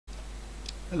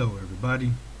Hello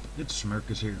everybody, it's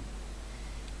Smirkus here.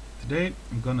 Today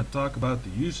I'm gonna talk about the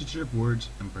usage of words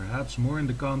and perhaps more in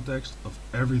the context of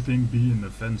everything being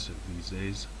offensive these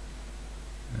days.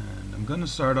 And I'm gonna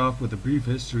start off with a brief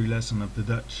history lesson of the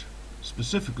Dutch,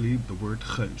 specifically the word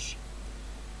geus.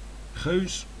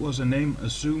 Geus was a name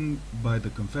assumed by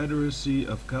the confederacy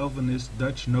of Calvinist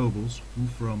Dutch nobles who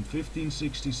from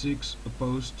 1566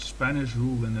 opposed Spanish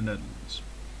rule in the Netherlands.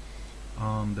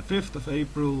 On the 5th of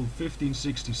April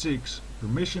 1566,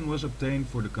 permission was obtained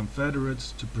for the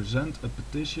Confederates to present a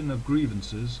petition of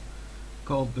grievances,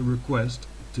 called the Request,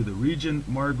 to the Regent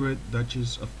Margaret,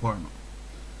 Duchess of Parma.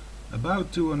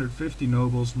 About 250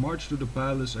 nobles marched to the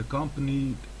palace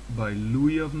accompanied by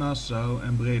Louis of Nassau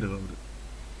and Brederode.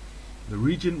 The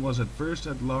regent was at first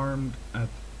alarmed at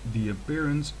the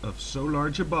appearance of so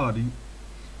large a body,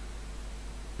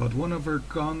 but one of her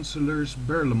councillors,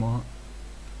 Berlaymont,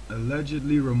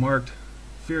 allegedly remarked,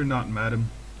 "Fear not, madam,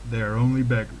 they are only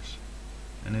beggars."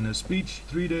 And in a speech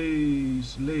 3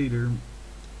 days later,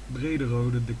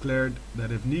 Brederode declared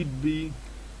that if need be,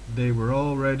 they were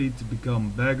all ready to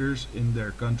become beggars in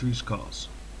their country's cause.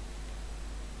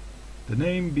 The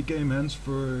name became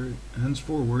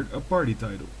henceforward a party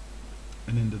title,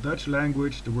 and in the Dutch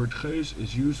language the word geus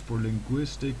is used for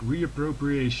linguistic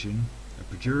reappropriation, a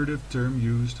pejorative term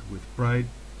used with pride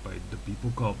by the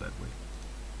people called that way.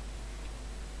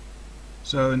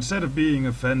 So instead of being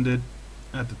offended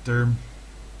at the term,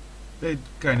 they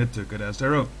kinda took it as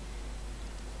their own.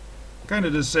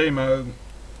 Kinda the same how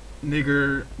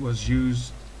nigger was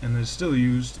used and is still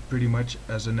used pretty much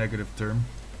as a negative term.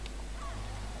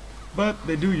 But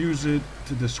they do use it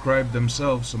to describe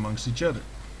themselves amongst each other.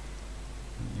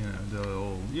 You know, the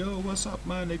old, "Yo, what's up,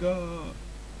 my nigga?"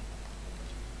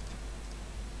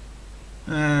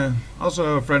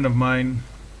 Also a friend of mine,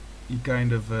 he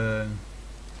kind of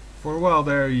for a while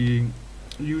there he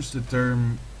used the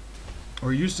term,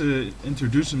 or used to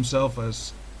introduce himself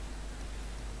as,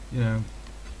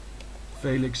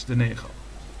 Felix the Nigger,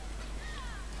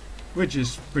 which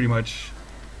is pretty much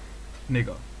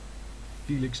nigger.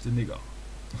 Felix the Nigger.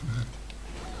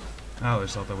 I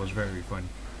always thought that was very funny.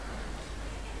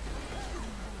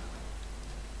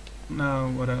 Now,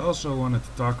 what I also wanted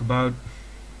to talk about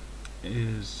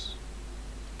is,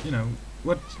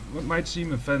 what might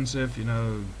seem offensive,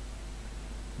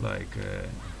 like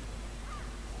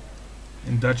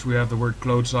in Dutch we have the word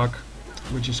klootzak,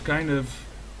 which is kind of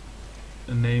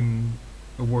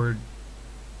a word,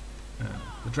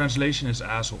 the translation is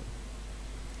asshole.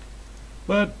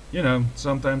 But,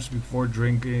 sometimes before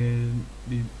drinking,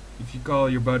 if you call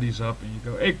your buddies up and you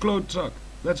go, "Hey klootzak,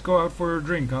 let's go out for a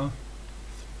drink, huh?"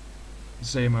 The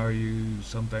same how you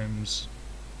sometimes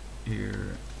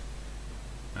hear,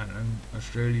 I don't know,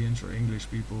 Australians or English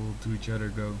people to each other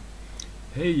go,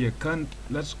 "Hey, you cunt,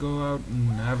 let's go out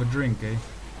and have a drink, eh?"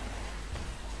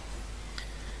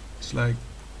 It's like,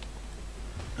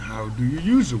 how do you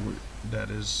use a word? That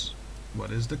is,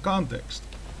 what is the context?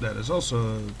 That is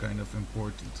also kind of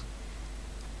important.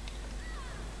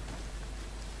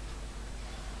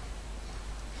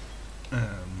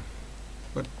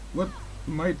 But what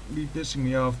might be pissing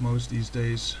me off most these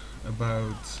days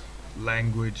about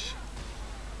language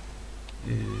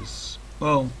is,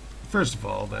 well, first of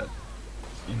all, that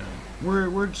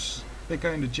words, they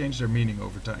kind of change their meaning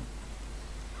over time.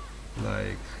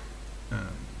 Like,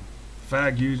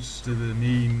 fag used to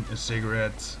mean a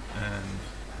cigarette, and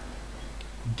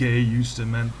gay used to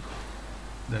mean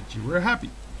that you were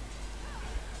happy.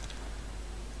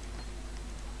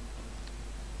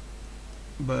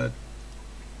 But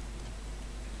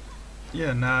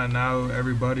yeah, now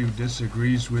everybody who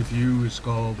disagrees with you is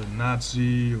called a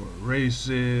Nazi or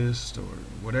racist or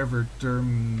whatever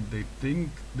term they think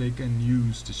they can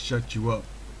use to shut you up.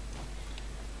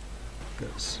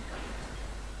 Because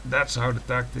that's how the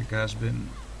tactic has been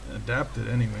adapted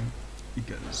anyway.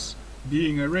 Because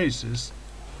being a racist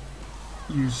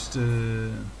used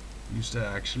to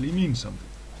actually mean something.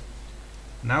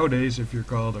 Nowadays, if you're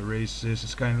called a racist,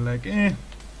 it's kind of like,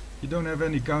 you don't have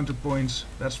any counterpoints,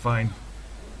 that's fine.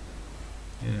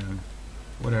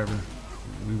 Whatever.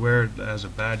 We wear it as a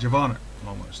badge of honor,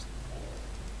 almost.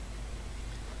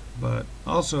 But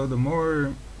also, the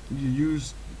more you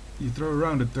throw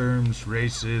around the terms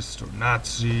racist or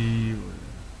Nazi or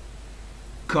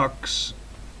cucks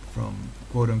from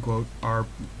quote-unquote our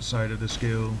side of the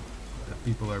scale, that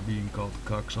people are being called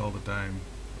cucks all the time,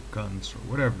 or cunts, or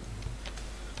whatever.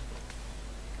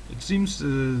 It seems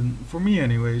to, for me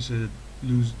anyways, it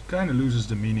kind of loses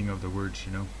the meaning of the words,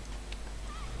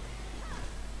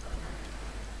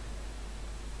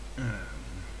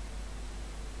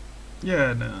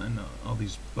 Yeah, and all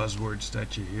these buzzwords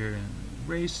that you hear, and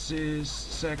racist,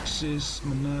 sexist,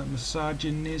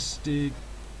 misogynistic,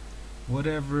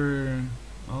 whatever,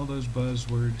 all those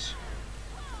buzzwords.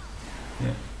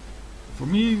 Yeah, for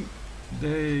me,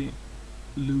 they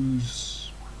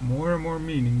lose more and more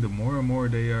meaning the more and more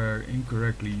they are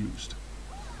incorrectly used.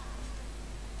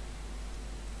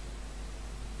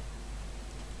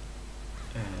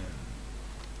 And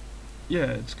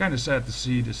yeah, it's kind of sad to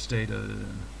see the state of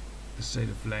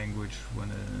language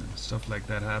when stuff like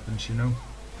that happens, you know.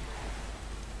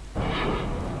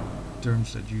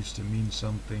 Terms that used to mean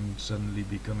something suddenly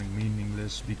becoming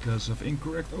meaningless because of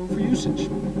incorrect overusage.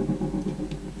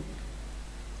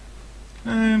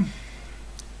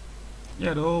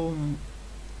 Yeah,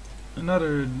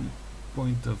 another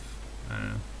point of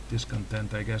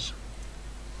discontent, I guess,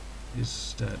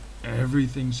 is that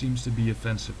everything seems to be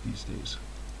offensive these days.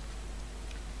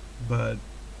 But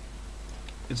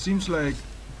it seems like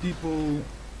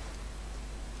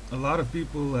a lot of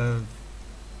people have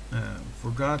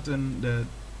forgotten that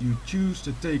you choose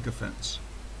to take offense.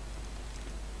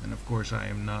 And of course I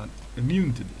am not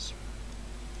immune to this.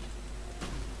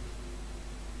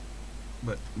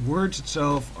 But words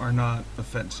itself are not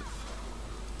offensive.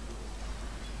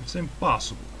 It's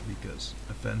impossible because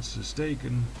offense is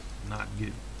taken, not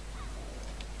given.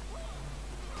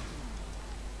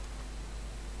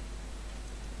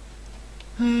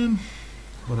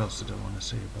 What else did I want to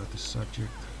say about this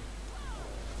subject?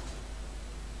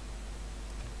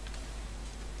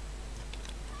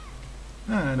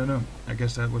 I don't know. I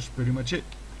guess that was pretty much it.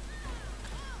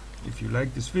 If you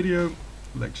like this video,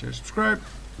 like, share, subscribe.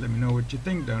 Let me know what you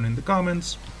think down in the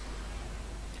comments.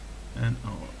 And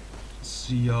I'll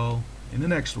see y'all in the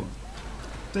next one.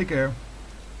 Take care.